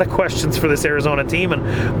a lot of questions for this Arizona team,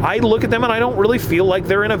 and I look at them and I don't really feel like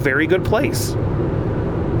they're in a very good place.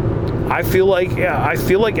 I feel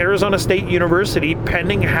like Arizona State University,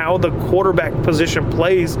 pending how the quarterback position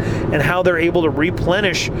plays and how they're able to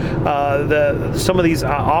replenish some of these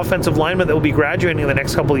offensive linemen that will be graduating in the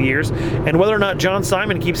next couple of years, and whether or not John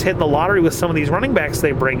Simon keeps hitting the lottery with some of these running backs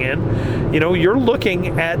they bring in, you're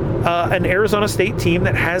looking at an Arizona State team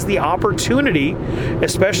that has the opportunity,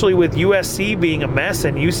 especially with USC being a mess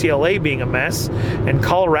and UCLA being a mess and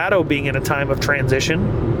Colorado being in a time of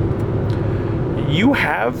transition. You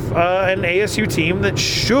have an ASU team that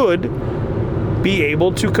should be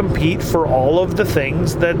able to compete for all of the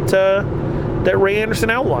things that Ray Anderson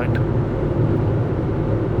outlined.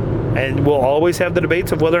 And we'll always have the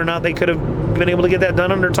debates of whether or not they could have been able to get that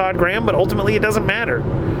done under Todd Graham, but ultimately it doesn't matter.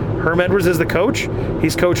 Herm Edwards is the coach.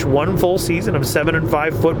 He's coached one full season of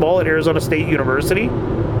 7-5 football at Arizona State University.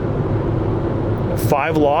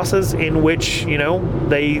 5 losses in which,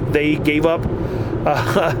 they gave up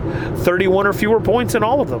 31 or fewer points in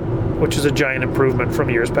all of them, which is a giant improvement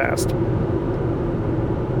from years past.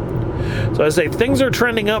 So I say things are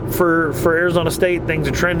trending up for Arizona State. Things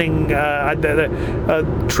are trending,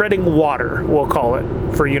 treading water, we'll call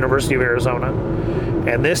it, for University of Arizona.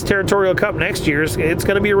 And this Territorial Cup next year, it's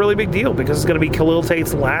going to be a really big deal because it's going to be Khalil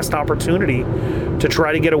Tate's last opportunity to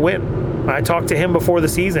try to get a win. I talked to him before the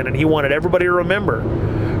season, and he wanted everybody to remember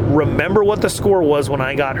what the score was when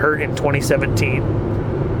I got hurt in 2017.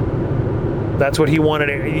 That's what he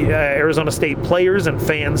wanted Arizona State players and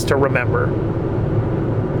fans to remember.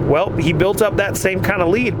 Well, he built up that same kind of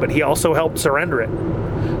lead, but he also helped surrender it.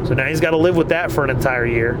 So now he's got to live with that for an entire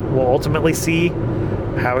year. We'll ultimately see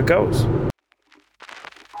how it goes.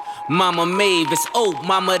 Mama Mavis, oh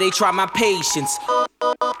mama, they try my patience.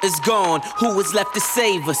 Is gone, who is left to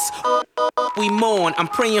save us? We mourn, I'm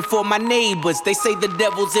praying for my neighbors. They say the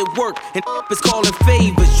devil's at work and is calling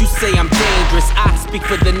favors. You say I'm dangerous, I speak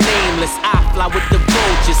for the nameless. I fly with the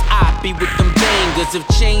vultures, I be with them bangers. If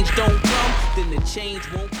change don't come, then the change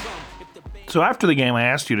won't come. So after the game, I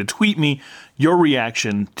asked you to tweet me your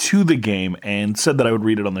reaction to the game and said that I would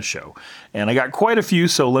read it on the show. And I got quite a few,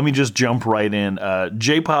 so let me just jump right in.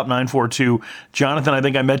 JPop942, Jonathan, I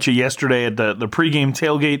think I met you yesterday at the pregame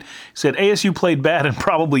tailgate, said ASU played bad and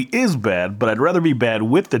probably is bad, but I'd rather be bad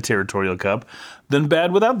with the Territorial Cup than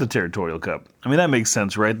bad without the Territorial Cup. I mean, that makes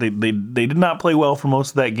sense, right? They did not play well for most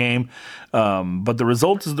of that game, but the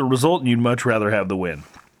result is the result, and you'd much rather have the win.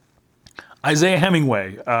 Isaiah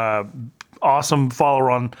Hemingway, awesome follower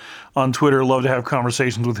on Twitter. Love to have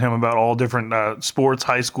conversations with him about all different sports,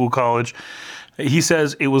 high school, college. He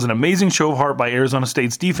says, it was an amazing show of heart by Arizona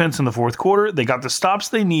State's defense in the fourth quarter. They got the stops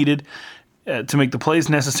they needed to make the plays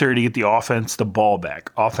necessary to get the offense the ball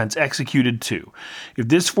back. Offense executed too. If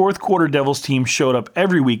this fourth quarter Devils team showed up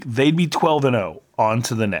every week, they'd be 12-0. On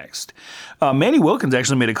to the next. Manny Wilkins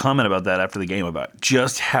actually made a comment about that after the game about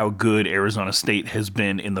just how good Arizona State has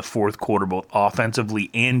been in the fourth quarter, both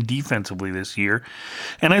offensively and defensively this year.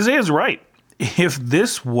 And Isaiah's right. If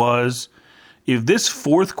this was if this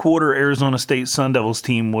fourth quarter Arizona State Sun Devils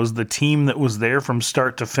team was the team that was there from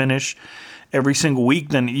start to finish every single week,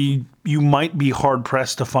 then you might be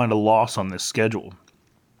hard-pressed to find a loss on this schedule.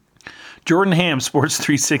 Jordan Ham, Sports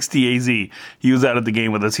 360 AZ, he was out at the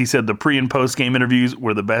game with us. He said the pre- and post-game interviews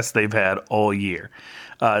were the best they've had all year.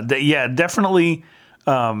 Definitely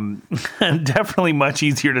definitely much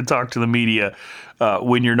easier to talk to the media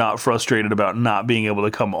when you're not frustrated about not being able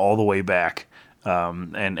to come all the way back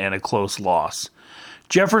and a close loss.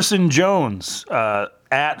 Jefferson Jones,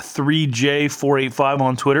 at 3J485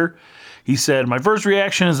 on Twitter, he said, my first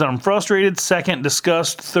reaction is that I'm frustrated, second,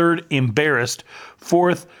 disgust, third, embarrassed,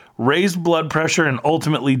 fourth, raised blood pressure, and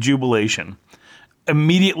ultimately jubilation.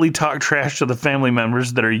 Immediately talk trash to the family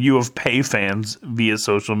members that are U of Pay fans via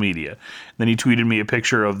social media. Then he tweeted me a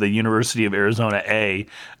picture of the University of Arizona A,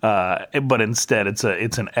 but instead it's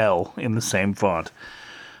an L in the same font.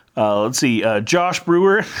 Let's see. Josh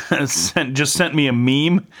Brewer just sent me a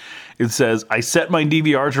meme. It says, I set my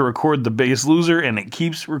DVR to record The Biggest Loser, and it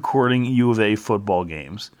keeps recording U of A football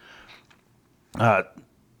games.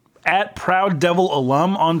 At Proud Devil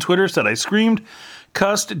Alum on Twitter said, I screamed,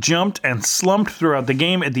 cussed, jumped, and slumped throughout the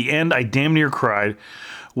game. At the end, I damn near cried.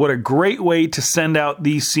 What a great way to send out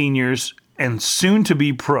these seniors and soon to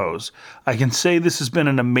be pros. I can say this has been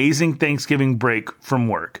an amazing Thanksgiving break from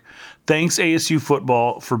work. Thanks, ASU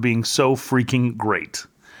football, for being so freaking great.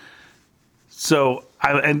 So,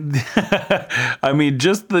 I mean,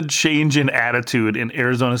 just the change in attitude in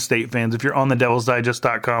Arizona State fans. If you're on the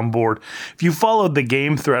DevilsDigest.com board, if you followed the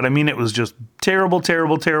game thread, I mean, it was just terrible,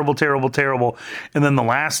 terrible, terrible, terrible, terrible. And then the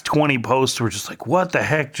last 20 posts were just like, what the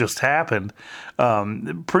heck just happened?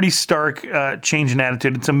 Pretty stark change in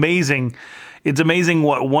attitude. It's amazing. It's amazing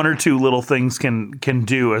what one or two little things can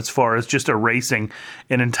do as far as just erasing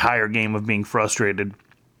an entire game of being frustrated.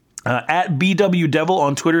 At BW Devil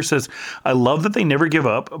on Twitter says, I love that they never give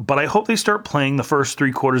up, but I hope they start playing the first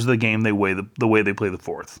three quarters of the game the way they play the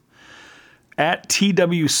fourth. At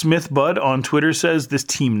TW Smith Bud on Twitter says, this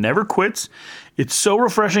team never quits. It's so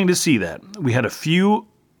refreshing to see that. We had a few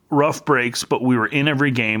rough breaks, but we were in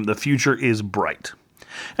every game. The future is bright.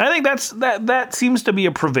 And I think that seems to be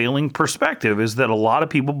a prevailing perspective, is that a lot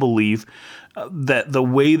of people believe that the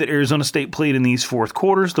way that Arizona State played in these fourth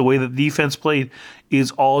quarters, the way that the defense played,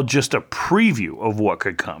 is all just a preview of what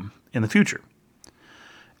could come in the future.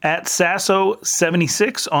 At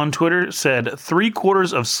Sasso76 on Twitter said, 3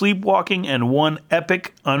 quarters of sleepwalking and 1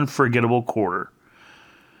 epic, unforgettable quarter.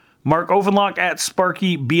 Mark Ovenlock at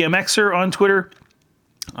Sparky BMXer on Twitter,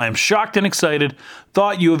 I am shocked and excited.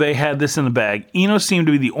 Thought U of A had this in the bag. Eno seemed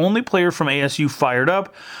to be the only player from ASU fired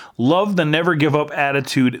up. Love the never give up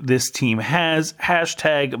attitude this team has.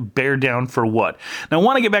 Hashtag bear down for what? Now I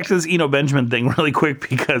want to get back to this Eno Benjamin thing really quick,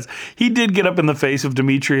 because he did get up in the face of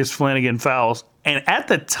Demetrius Flanagan fouls. And at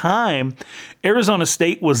the time, Arizona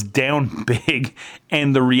State was down big.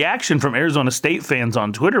 And the reaction from Arizona State fans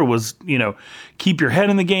on Twitter was, keep your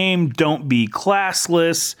head in the game. Don't be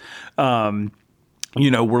classless.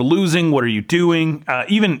 We're losing. What are you doing?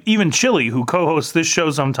 Even Chili, who co-hosts this show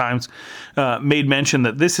sometimes, made mention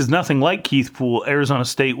that this is nothing like Keith Poole. Arizona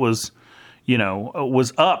State was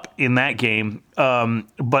up in that game.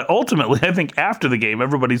 But ultimately, I think after the game,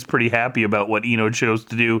 everybody's pretty happy about what Eno chose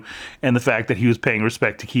to do and the fact that he was paying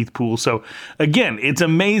respect to Keith Poole. So again, it's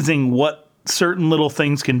amazing what certain little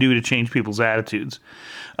things can do to change people's attitudes.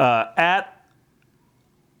 At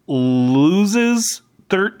Loses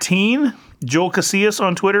 13, Joel Casillas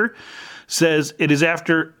on Twitter says, it is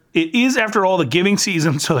after all the giving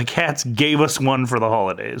season, so the Cats gave us one for the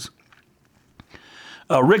holidays.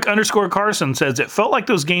 Rick_Carson says, it felt like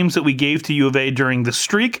those games that we gave to U of A during the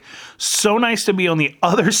streak. So nice to be on the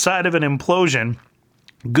other side of an implosion.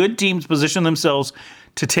 Good teams position themselves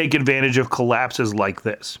to take advantage of collapses like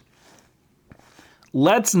this.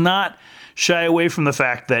 Let's not shy away from the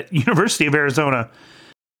fact that University of Arizona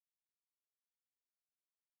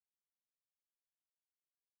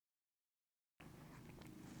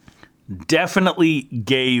definitely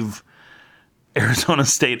gave Arizona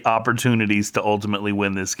State opportunities to ultimately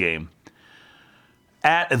win this game.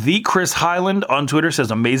 At the Chris Highland on Twitter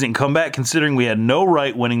says, amazing comeback considering we had no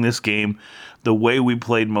right winning this game the way we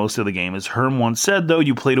played most of the game. As Herm once said, though,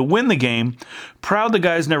 you play to win the game. Proud the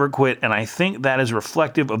guys never quit, and I think that is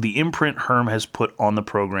reflective of the imprint Herm has put on the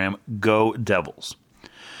program. Go Devils.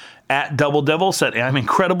 At Double Devil said, I'm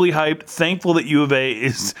incredibly hyped, thankful that U of A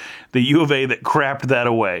is the U of A that crapped that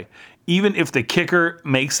away. Even if the kicker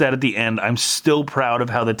makes that at the end, I'm still proud of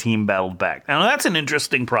how the team battled back. Now, that's an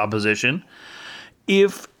interesting proposition.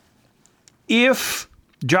 If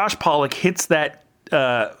Josh Pollock hits that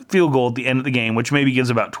field goal at the end of the game, which maybe gives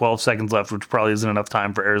about 12 seconds left, which probably isn't enough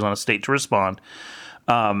time for Arizona State to respond.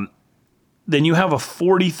 Then you have a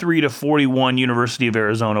 43-41 University of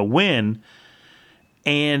Arizona win.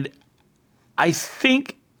 And I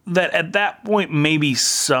think that at that point, maybe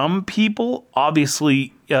some people,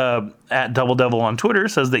 obviously at Double Devil on Twitter,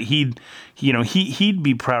 says that he'd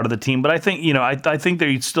be proud of the team. But I think, I think there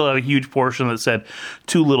you'd still have a huge portion that said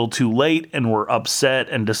too little too late and were upset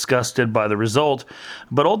and disgusted by the result.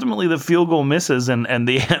 But ultimately the field goal misses and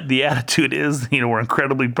the attitude is, we're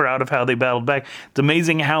incredibly proud of how they battled back. It's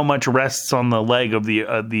amazing how much rests on the leg of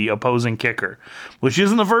the opposing kicker, which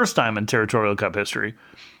isn't the first time in Territorial Cup history.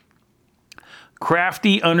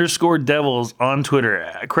 Crafty_Devils on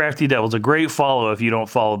Twitter. Crafty Devils, a great follow if you don't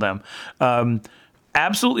follow them.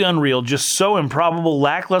 Absolutely unreal, just so improbable,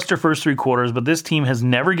 lackluster first three quarters, but this team has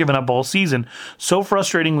never given up all season. So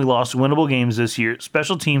frustrating we lost winnable games this year.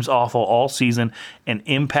 Special teams awful all season and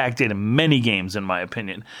impacted many games, in my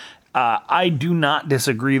opinion. I do not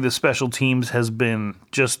disagree. The special teams has been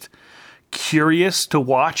just curious to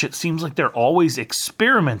watch. It seems like they're always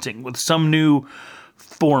experimenting with some new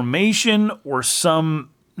formation or some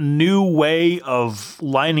new way of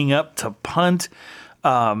lining up to punt.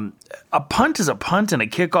 A punt is a punt and a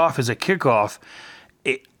kickoff is a kickoff.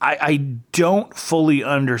 I don't fully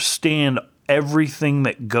understand everything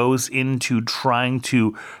that goes into trying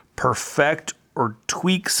to perfect or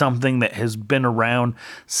tweak something that has been around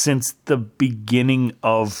since the beginning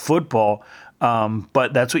of football.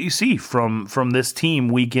 But that's what you see from this team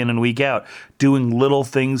week in and week out, doing little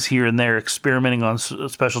things here and there, experimenting on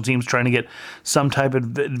special teams, trying to get some type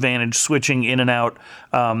of advantage, switching in and out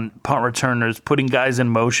punt returners, putting guys in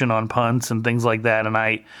motion on punts and things like that. And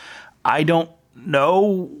I don't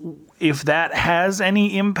know if that has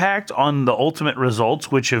any impact on the ultimate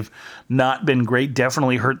results, which have not been great.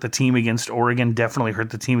 Definitely hurt the team against Oregon, definitely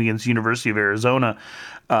hurt the team against University of Arizona.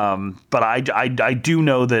 But I do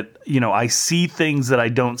know that, I see things that I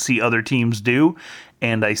don't see other teams do,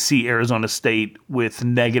 and I see Arizona State with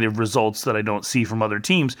negative results that I don't see from other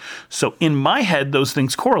teams. So in my head, those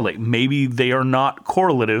things correlate. Maybe they are not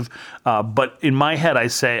correlative, but in my head, I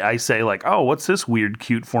say like, oh, what's this weird,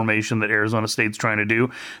 cute formation that Arizona State's trying to do?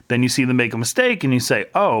 Then you see them make a mistake, and you say,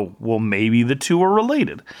 oh, well, maybe the two are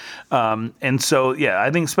related. And so, yeah, I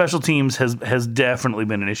think special teams has definitely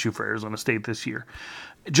been an issue for Arizona State this year.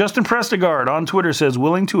 Justin Prestegard on Twitter says,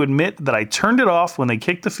 willing to admit that I turned it off when they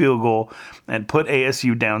kicked the field goal and put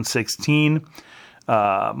ASU down 16.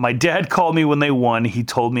 My dad called me when they won. He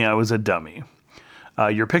told me I was a dummy.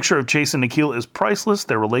 Your picture of Chase and N'Keal is priceless.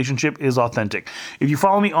 Their relationship is authentic. If you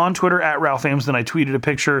follow me on Twitter at Ralph Amsden, I tweeted a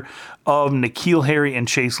picture of N'Keal Harry and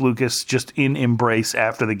Chase Lucas just in embrace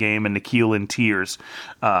after the game, and N'Keal in tears.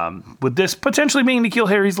 With this potentially being N'Keal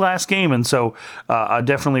Harry's last game, and so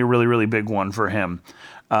definitely a really, really big one for him.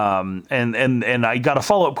 And I got a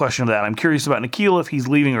follow-up question to that. I'm curious about N'Keal. If he's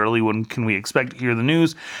leaving early, when can we expect to hear the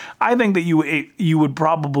news? I think that you would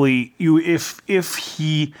probably, if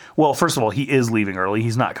he, well, first of all, he is leaving early.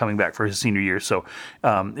 He's not coming back for his senior year. So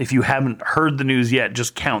if you haven't heard the news yet,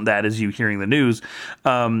 just count that as you hearing the news.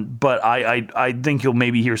 But I think you'll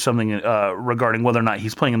maybe hear something regarding whether or not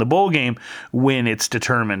he's playing in the bowl game when it's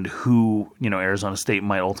determined who, Arizona State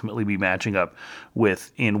might ultimately be matching up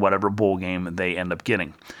with in whatever bowl game they end up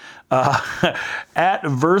getting. At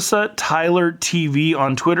Versa Tyler TV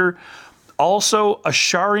on Twitter. Also,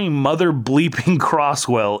 Ashari Mother Bleeping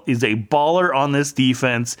Crosswell is a baller on this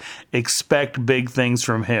defense. Expect big things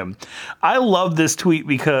from him. I love this tweet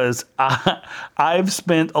because I've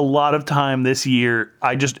spent a lot of time this year.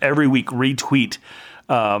 I just every week retweet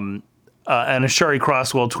an Ashari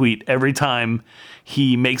Crosswell tweet every time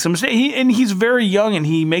he makes a mistake. And he's very young, and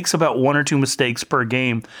he makes about one or two mistakes per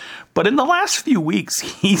game. But in the last few weeks,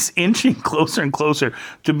 he's inching closer and closer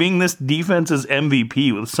to being this defense's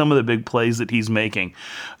MVP with some of the big plays that he's making.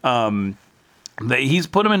 He's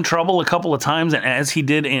put him in trouble a couple of times, as he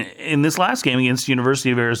did in this last game against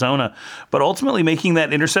University of Arizona. But ultimately, making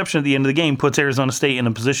that interception at the end of the game puts Arizona State in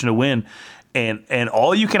a position to win. And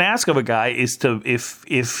all you can ask of a guy is to,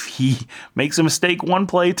 if he makes a mistake one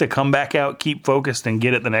play, to come back out, keep focused, and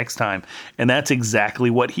get it the next time. And that's exactly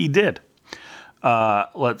what he did.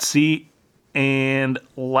 Let's see. And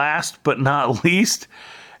last but not least,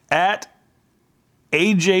 at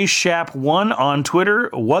AJ Shap 1 on Twitter.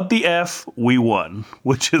 What the F, we won,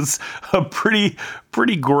 which is a pretty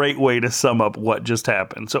great way to sum up what just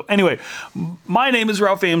happened. So anyway, my name is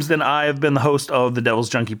Ralph Amsden. I have been the host of the Devil's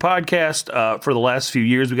Junkie podcast for the last few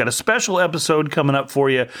years. We got a special episode coming up for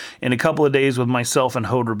you in a couple of days with myself and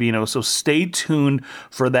Hode Rubino, so stay tuned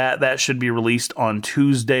for that. That should be released on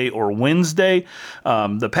Tuesday or Wednesday.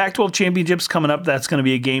 The Pac-12 Championship's coming up. That's going to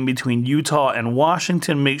be a game between Utah and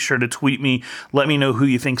Washington. Make sure to tweet me. Let me know who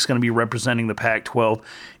you think is going to be representing the Pac-12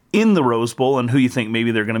 in the Rose Bowl and who you think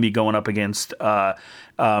maybe they're going to be going up against.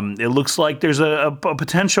 It looks like there's a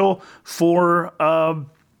potential for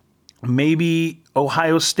maybe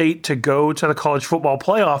Ohio State to go to the college football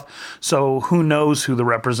playoff. So who knows who the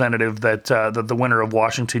representative that the winner of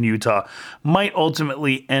Washington-Utah might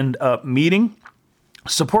ultimately end up meeting.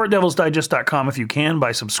 Support devilsdigest.com if you can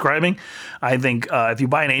by subscribing. I think if you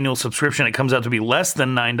buy an annual subscription, it comes out to be less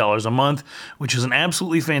than $9 a month, which is an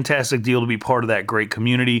absolutely fantastic deal to be part of that great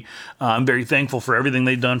community. I'm very thankful for everything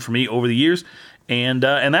they've done for me over the years. And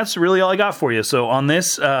that's really all I got for you. So on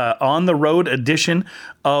this on the road edition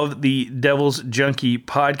of the Devil's Junkie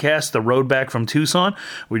podcast, the road back from Tucson,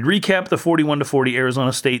 we'd recap the 41-40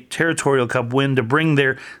 Arizona State Territorial Cup win to bring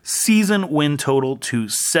their season win total to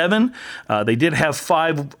 7. They did have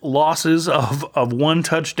 5 losses of 1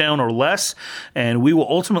 touchdown or less, and we will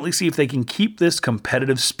ultimately see if they can keep this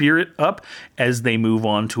competitive spirit up as they move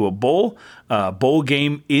on to a bowl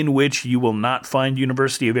game in which you will not find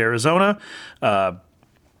University of Arizona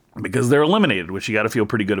because they're eliminated, which you got to feel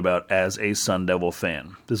pretty good about as a Sun Devil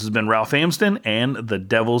fan. This has been Ralph Amsden and the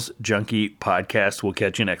Devil's Junkie podcast. We'll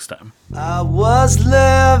catch you next time. I was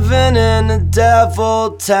living in a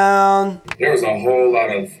devil town. There was a whole lot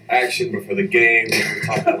of action before the game. We were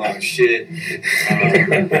talking a lot of shit. I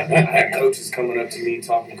had coaches coming up to me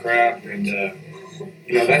talking crap, and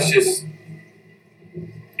that's just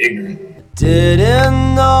ignorant.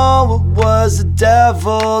 Didn't know it was a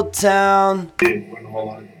devil town. It went a whole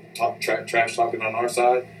lot of trash talking on our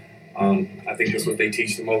side. I think that's what they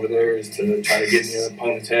teach them over there, is to try to get in your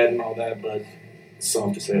opponent's head and all that, but it's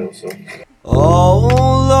soft as hell, so. Oh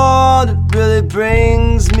Lord, it really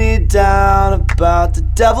brings me down about the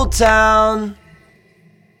devil town.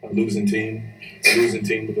 A losing team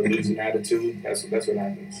with a losing attitude, that's what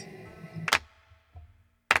happens.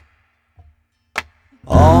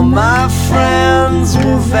 All my friends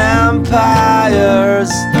were vampires.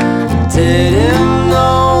 Didn't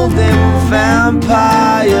know they were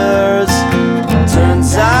vampires.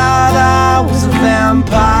 Turns out I was a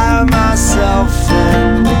vampire myself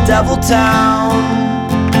in the devil town.